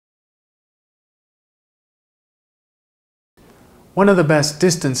One of the best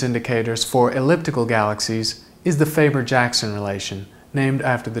distance indicators for elliptical galaxies is the Faber-Jackson relation, named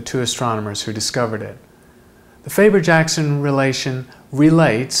after the two astronomers who discovered it. The Faber-Jackson relation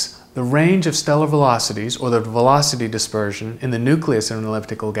relates the range of stellar velocities, or the velocity dispersion, in the nucleus of an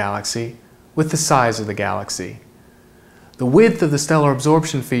elliptical galaxy with the size of the galaxy. The width of the stellar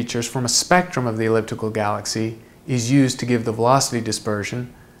absorption features from a spectrum of the elliptical galaxy is used to give the velocity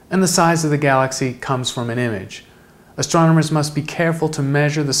dispersion, and the size of the galaxy comes from an image. Astronomers must be careful to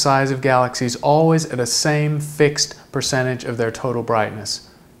measure the size of galaxies always at a same fixed percentage of their total brightness,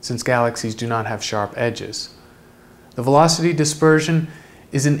 since galaxies do not have sharp edges. The velocity dispersion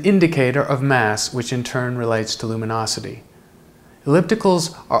is an indicator of mass, which in turn relates to luminosity.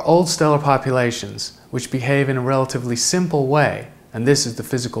 Ellipticals are old stellar populations which behave in a relatively simple way, and this is the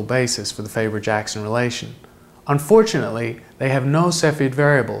physical basis for the Faber-Jackson relation. Unfortunately, they have no Cepheid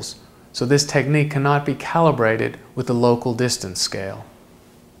variables, so this technique cannot be calibrated with the local distance scale.